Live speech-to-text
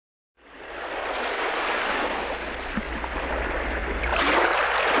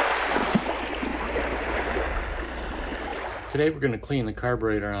Today we're going to clean the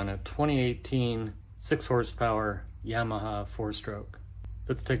carburetor on a 2018 6 horsepower Yamaha 4-stroke.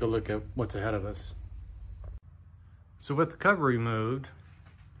 Let's take a look at what's ahead of us. So with the cover removed,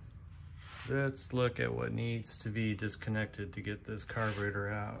 let's look at what needs to be disconnected to get this carburetor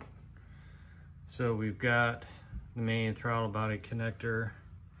out. So we've got the main throttle body connector,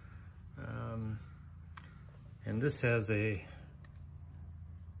 and this has a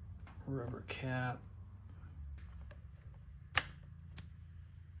rubber cap.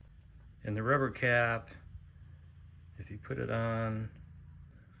 And the rubber cap, if you put it on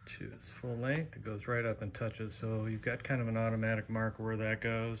to its full length, it goes right up and touches. So you've got kind of an automatic marker where that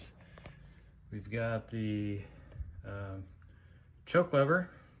goes. We've got the choke lever,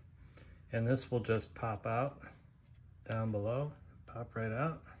 and this will just pop out down below, pop right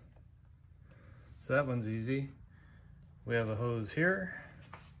out. So that one's easy. We have a hose here,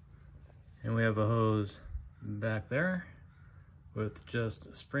 and we have a hose back there with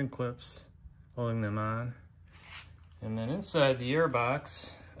just spring clips holding them on. And then inside the air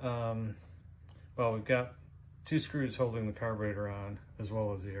box, well, we've got 2 screws holding the carburetor on as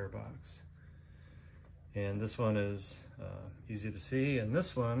well as the air box. And this one is easy to see, and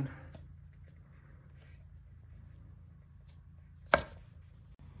this one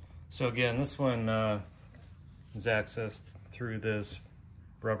so again, this one is accessed through this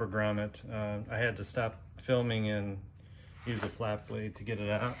rubber grommet. I had to stop filming and use a flat blade to get it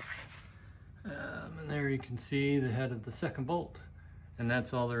out. And there you can see the head of the second bolt. And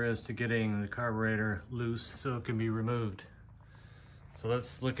that's all there is to getting the carburetor loose so it can be removed. So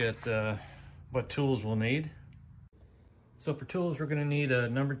let's look at what tools we'll need. So for tools, we're gonna need a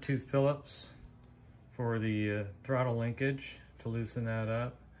number 2 Phillips for the throttle linkage to loosen that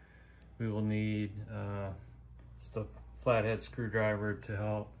up. We will need just a flathead screwdriver to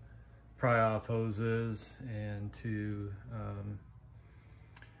help pry off hoses and to,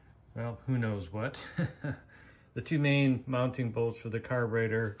 well, who knows what. The 2 main mounting bolts for the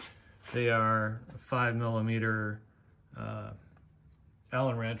carburetor, they are a 5mm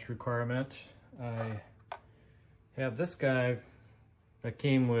Allen wrench requirement. I have this guy that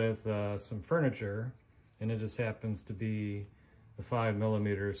came with some furniture, and it just happens to be the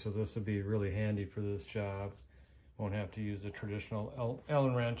 5mm, so this would be really handy for this job. Won't have to use a traditional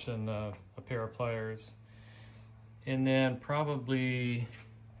Allen wrench and a pair of pliers. And then probably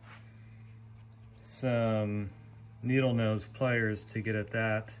some needle nose pliers to get at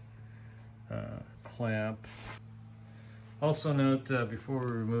that clamp. Also note, before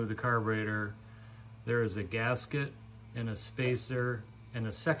we remove the carburetor, there is a gasket and a spacer and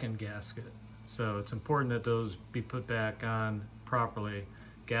a second gasket. So it's important that those be put back on properly.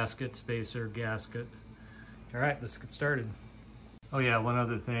 Gasket, spacer, gasket. All right, let's get started. Oh yeah, one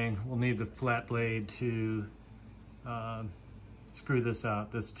other thing. We'll need the flat blade to screw this out.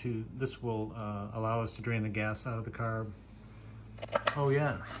 This will allow us to drain the gas out of the carb. Oh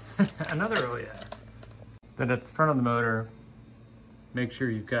yeah, another oh yeah. Then at the front of the motor, make sure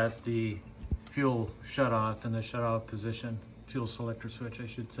you've got the fuel shut-off in the shut-off position. Fuel selector switch, I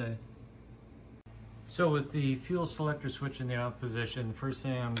should say. So with the fuel selector switch in the off position, the first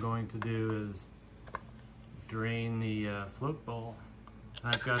thing I'm going to do is drain the float bowl.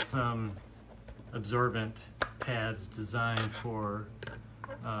 I've got some absorbent pads designed for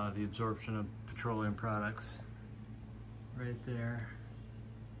the absorption of petroleum products. Right there.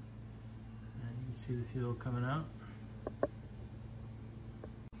 And you can see the fuel coming out.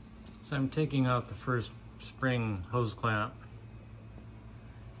 So I'm taking out the first spring hose clamp.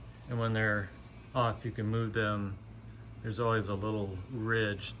 And when they're off, you can move them. There's always a little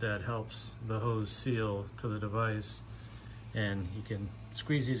ridge that helps the hose seal to the device, and you can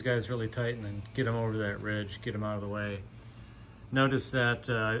squeeze these guys really tight and then get them over that ridge, get them out of the way. Notice that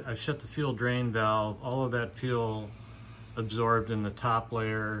I've shut the fuel drain valve. All of that fuel absorbed in the top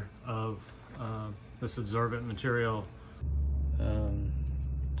layer of this absorbent material.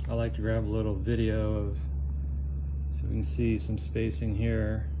 I like to grab a little video of, so we can see some spacing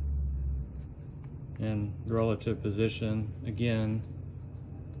here and the relative position. Again,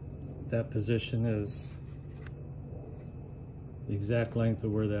 that position is the exact length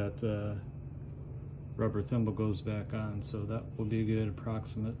of where that rubber thimble goes back on, so that will be a good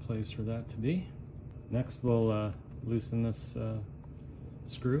approximate place for that to be. Next, we'll loosen this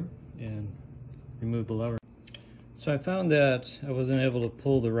screw and remove the lever. So I found that I wasn't able to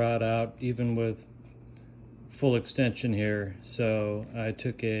pull the rod out even with full extension here, so I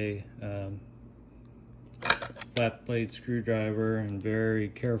took a flat blade screwdriver and very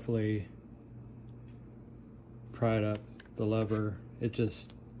carefully pried up the lever. It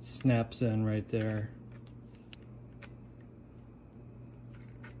just snaps in right there.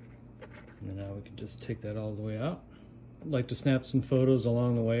 And now we can just take that all the way out. I'd like to snap some photos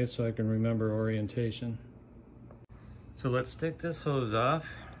along the way so I can remember orientation. So let's take this hose off.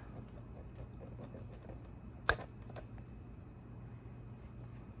 I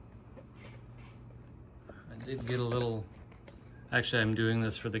did get a little, actually I'm doing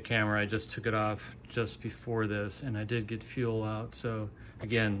this for the camera, I just took it off just before this and I did get fuel out. So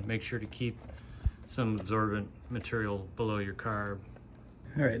again, make sure to keep some absorbent material below your carb.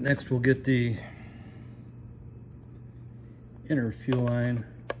 All right, next we'll get the inner fuel line.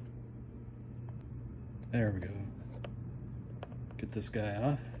 There we go. Get this guy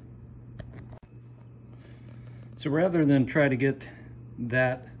off. So rather than try to get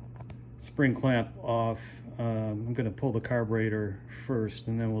that spring clamp off, I'm going to pull the carburetor first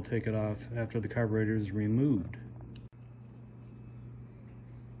and then we'll take it off after the carburetor is removed.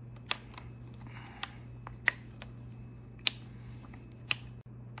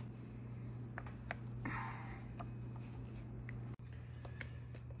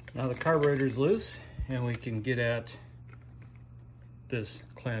 Now the carburetor is loose and we can get at this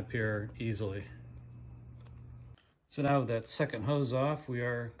clamp here easily. So now with that second hose off, we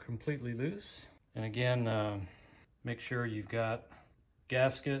are completely loose. And again, make sure you've got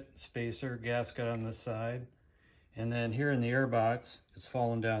gasket, spacer, gasket on this side. And then here in the air box, it's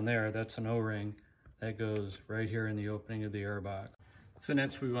fallen down there. That's an O-ring that goes right here in the opening of the air box. So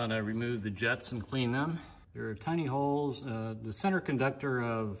next we want to remove the jets and clean them. There are tiny holes. The center conductor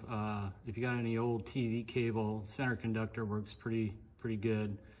of, if you got any old TV cable, center conductor works pretty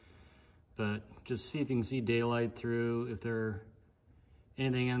good. But just see if you can see daylight through. If there's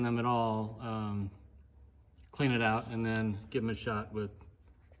anything in them at all, clean it out and then give them a shot with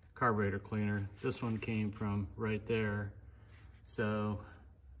carburetor cleaner. This one came from right there. So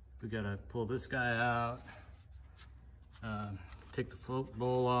we gotta pull this guy out, take the float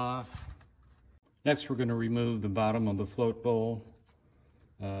bowl off. Next, we're gonna remove the bottom of the float bowl.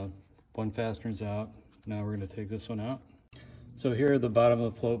 One fastener's out. Now we're gonna take this one out. So here, the bottom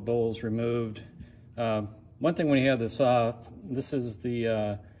of the float bowl is removed. One thing when you have this off, this is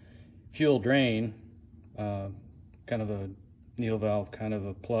the fuel drain, kind of a needle valve, kind of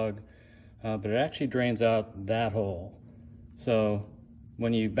a plug, but it actually drains out that hole. So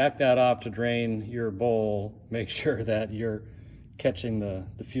when you back that off to drain your bowl, make sure that you're catching the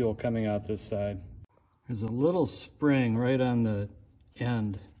fuel coming out this side. There's a little spring right on the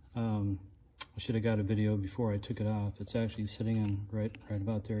end. I should have got a video before I took it off. It's actually sitting in right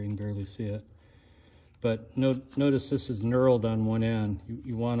about there. You can barely see it. But notice this is knurled on one end.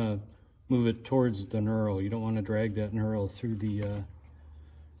 You want to move it towards the knurl. You don't want to drag that knurl through the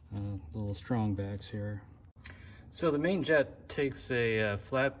little strong backs here. So the main jet takes a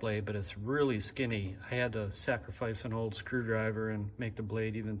flat blade, but it's really skinny. I had to sacrifice an old screwdriver and make the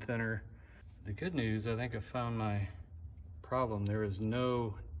blade even thinner. The good news, I think I found my problem. There is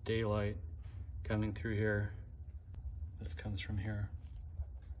no daylight coming through here. This comes from here.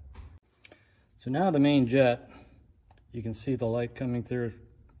 So now the main jet, you can see the light coming through.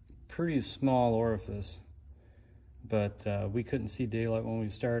 Pretty small orifice, but we couldn't see daylight when we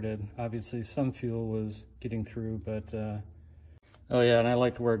started. Obviously some fuel was getting through, but oh yeah, and I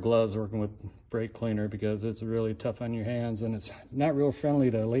like to wear gloves working with brake cleaner because it's really tough on your hands and it's not real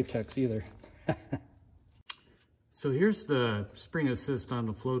friendly to latex either. So here's the spring assist on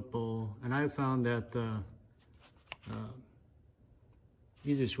the float bowl, and I found that the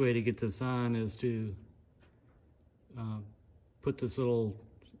easiest way to get this on is to put this little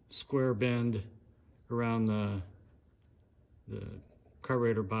square bend around the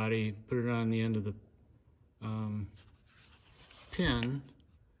carburetor body, put it on the end of the pin,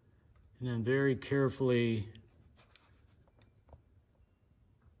 and then very carefully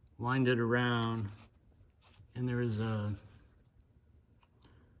wind it around. And there is a,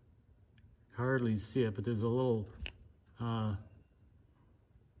 hardly see it, but there's a little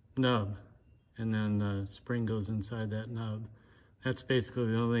nub, and then the spring goes inside that nub. That's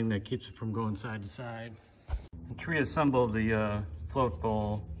basically the only thing that keeps it from going side to side. And to reassemble the float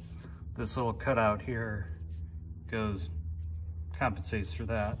bowl, this little cutout here compensates for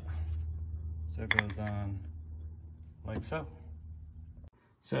that. So it goes on like so.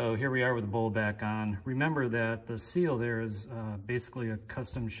 So here we are with the bowl back on. Remember that the seal there is basically a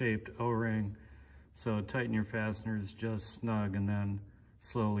custom shaped O-ring. So tighten your fasteners just snug and then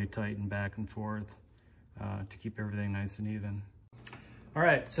slowly tighten back and forth to keep everything nice and even. All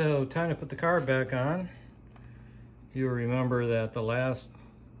right, so time to put the carb back on. You'll remember that the last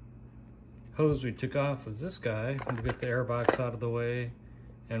hose we took off was this guy. We'll get the air box out of the way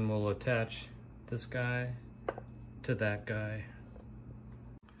and we'll attach this guy to that guy.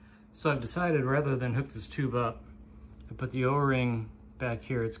 So I've decided rather than hook this tube up, I put the O-ring back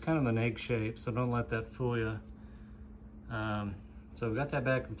here. It's kind of an egg shape, so don't let that fool you. So we've got that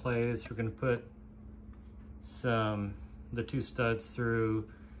back in place. We're gonna put the two studs through,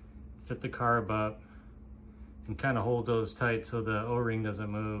 fit the carb up, and kind of hold those tight so the O-ring doesn't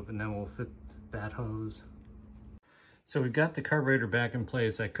move, and then we'll fit that hose. So we've got the carburetor back in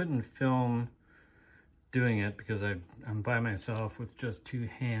place. I couldn't film doing it because I'm by myself with just two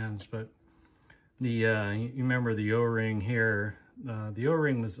hands, but you remember the O-ring here. The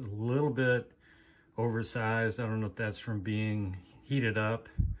O-ring was a little bit oversized. I don't know if that's from being heated up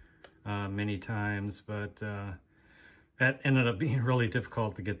many times, but that ended up being really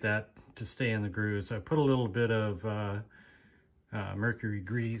difficult to get that to stay in the groove. So I put a little bit of mercury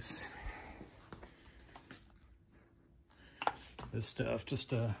grease, this stuff,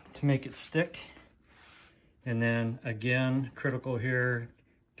 just to make it stick. And then again, critical here,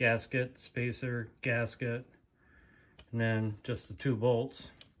 gasket, spacer, gasket, and then just the two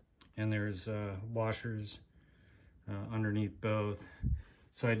bolts. And there's washers underneath both.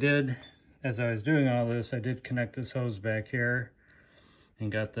 So I did, as I was doing all this, I did connect this hose back here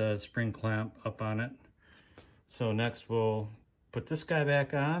and got the spring clamp up on it. So next we'll put this guy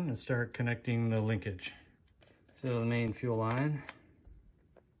back on and start connecting the linkage. So the main fuel line.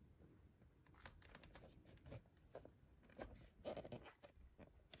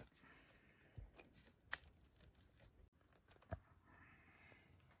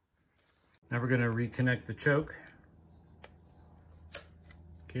 Now we're going to reconnect the choke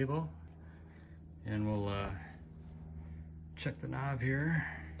cable, and we'll check the knob here.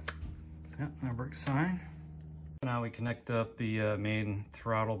 Yep, that works fine. Now we connect up the main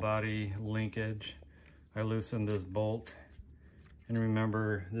throttle body linkage. I loosened this bolt, and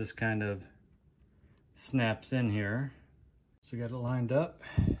remember this kind of snaps in here. So we got it lined up.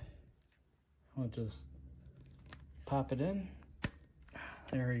 I'll just pop it in.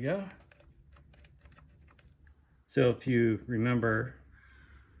 There we go. So if you remember,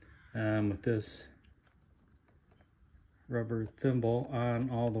 with this rubber thimble on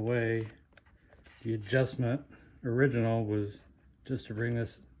all the way, the adjustment original was just to bring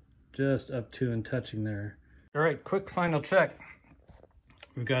this just up to and touching there. All right, quick final check.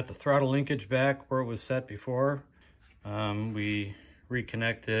 We've got the throttle linkage back where it was set before. We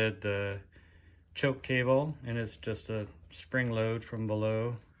reconnected the choke cable, and it's just a spring load from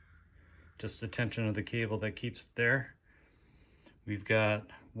below. Just the tension of the cable that keeps it there. We've got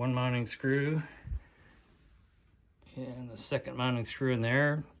one mounting screw and the second mounting screw in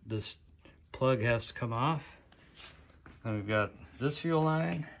there. This plug has to come off. And we've got this fuel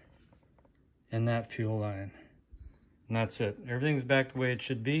line and that fuel line. And that's it. Everything's back the way it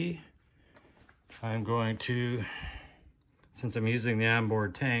should be. I'm going to, since I'm using the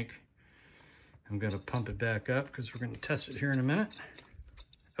onboard tank, I'm going to pump it back up because we're going to test it here in a minute.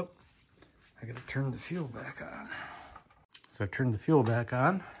 I gotta turn the fuel back on. So I turned the fuel back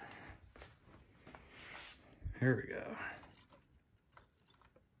on. Here we go.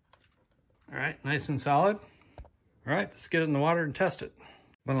 All right, nice and solid. All right, let's get it in the water and test it.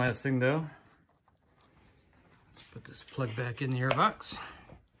 One last thing though. Let's put this plug back in the airbox.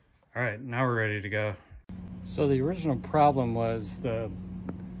 All right, now we're ready to go. So the original problem was the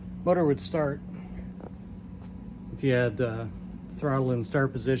motor would start if you had throttle in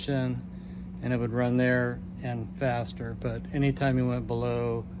start position, and it would run there and faster. But anytime you went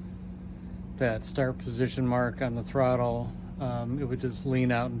below that start position mark on the throttle, it would just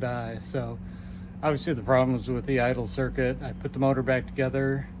lean out and die. So obviously the problem was with the idle circuit. I put the motor back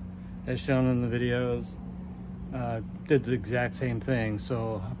together as shown in the videos, did the exact same thing.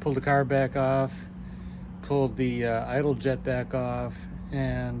 So I pulled the carb back off, pulled the idle jet back off,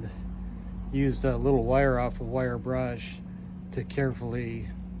 and used a little wire off a wire brush to carefully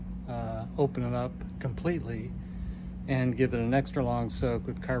open it up completely and give it an extra long soak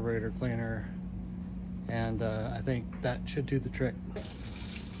with carburetor cleaner, and I think that should do the trick.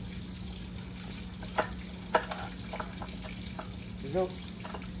 Here we go.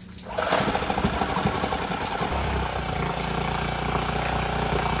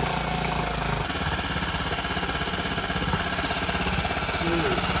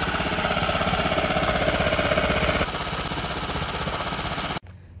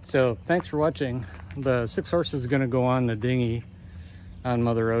 So thanks for watching. The 6 horses is going to go on the Dinghy on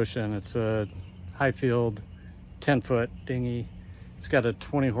Mother Ocean. It's a high-field 10-foot dinghy. It's got a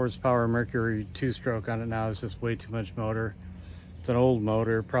 20 horsepower Mercury 2-stroke on it now. It's just way too much motor. It's an old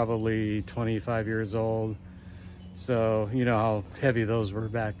motor, probably 25 years old. So you know how heavy those were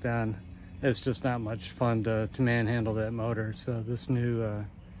back then. It's just not much fun to manhandle that motor. So this new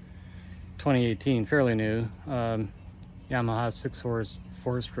 2018, fairly new. Yamaha 6-horse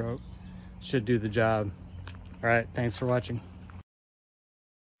 4-stroke should do the job. All right, thanks for watching.